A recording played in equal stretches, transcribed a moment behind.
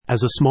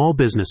As a small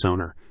business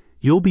owner,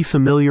 you'll be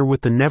familiar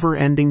with the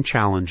never-ending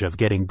challenge of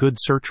getting good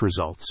search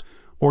results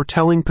or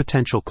telling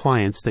potential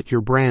clients that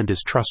your brand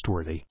is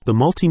trustworthy. The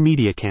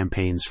multimedia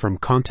campaigns from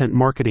Content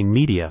Marketing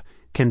Media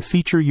can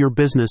feature your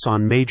business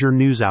on major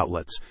news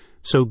outlets,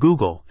 so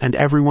Google and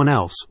everyone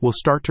else will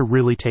start to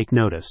really take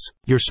notice.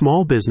 Your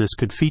small business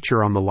could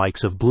feature on the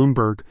likes of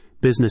Bloomberg,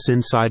 Business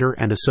Insider,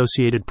 and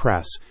Associated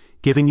Press,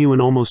 giving you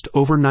an almost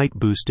overnight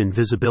boost in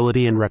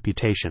visibility and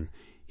reputation.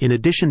 In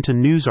addition to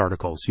news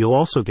articles, you'll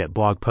also get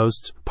blog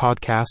posts,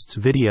 podcasts,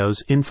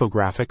 videos,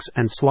 infographics,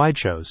 and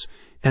slideshows,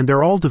 and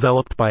they're all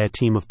developed by a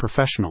team of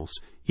professionals.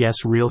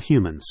 Yes, real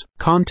humans.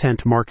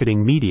 Content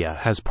Marketing Media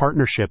has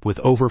partnership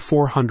with over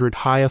 400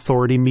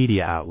 high-authority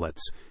media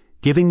outlets,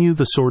 giving you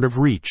the sort of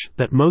reach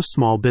that most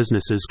small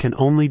businesses can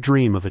only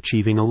dream of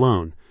achieving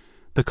alone.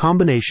 The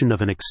combination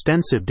of an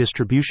extensive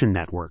distribution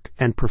network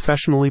and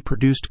professionally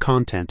produced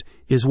content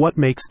is what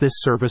makes this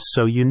service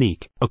so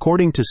unique.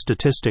 According to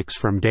statistics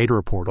from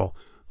Data Portal,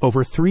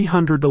 over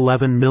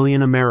 311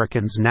 million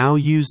Americans now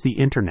use the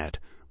internet,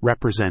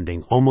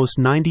 representing almost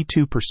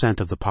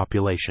 92% of the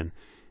population.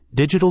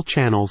 Digital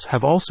channels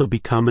have also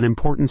become an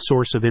important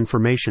source of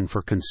information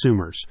for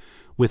consumers,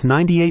 with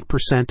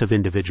 98% of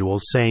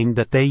individuals saying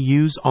that they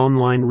use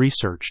online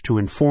research to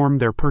inform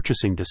their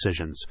purchasing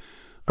decisions.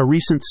 A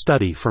recent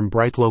study from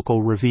Bright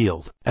Local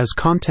revealed. As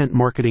Content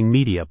Marketing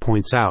Media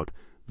points out,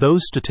 those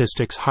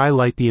statistics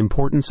highlight the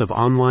importance of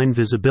online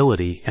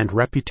visibility and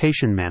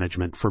reputation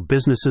management for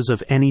businesses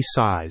of any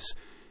size.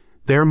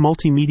 Their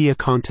multimedia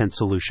content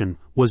solution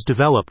was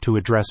developed to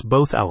address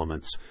both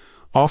elements,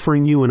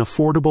 offering you an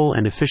affordable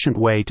and efficient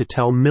way to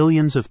tell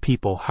millions of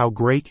people how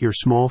great your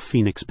small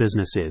Phoenix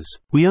business is.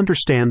 We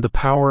understand the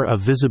power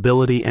of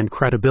visibility and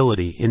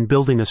credibility in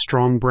building a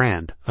strong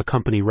brand, a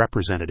company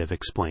representative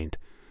explained.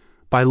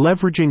 By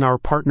leveraging our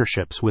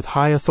partnerships with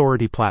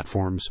high-authority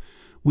platforms,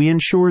 we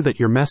ensure that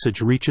your message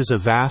reaches a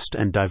vast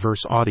and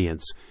diverse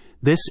audience.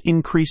 This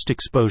increased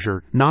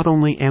exposure not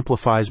only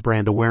amplifies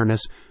brand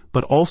awareness,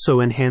 but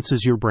also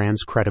enhances your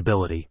brand's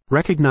credibility.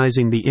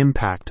 Recognizing the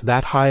impact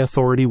that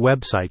high-authority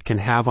website can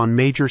have on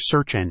major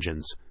search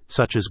engines,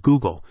 such as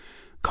Google,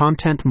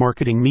 Content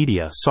Marketing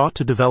Media sought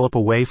to develop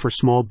a way for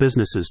small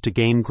businesses to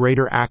gain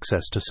greater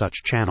access to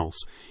such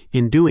channels.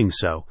 In doing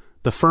so,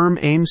 the firm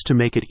aims to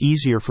make it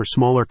easier for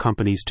smaller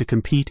companies to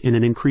compete in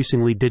an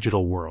increasingly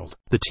digital world.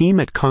 The team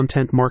at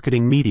Content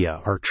Marketing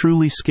Media are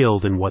truly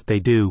skilled in what they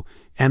do,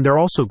 and they're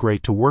also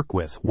great to work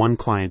with, one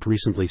client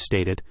recently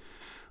stated.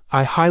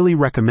 I highly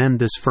recommend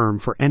this firm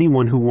for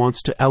anyone who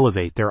wants to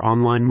elevate their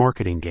online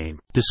marketing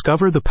game.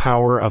 Discover the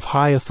power of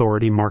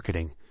high-authority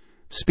marketing.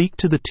 Speak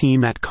to the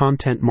team at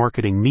Content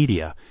Marketing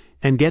Media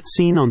and get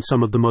seen on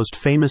some of the most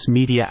famous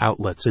media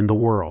outlets in the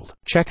world.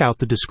 Check out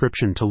the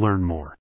description to learn more.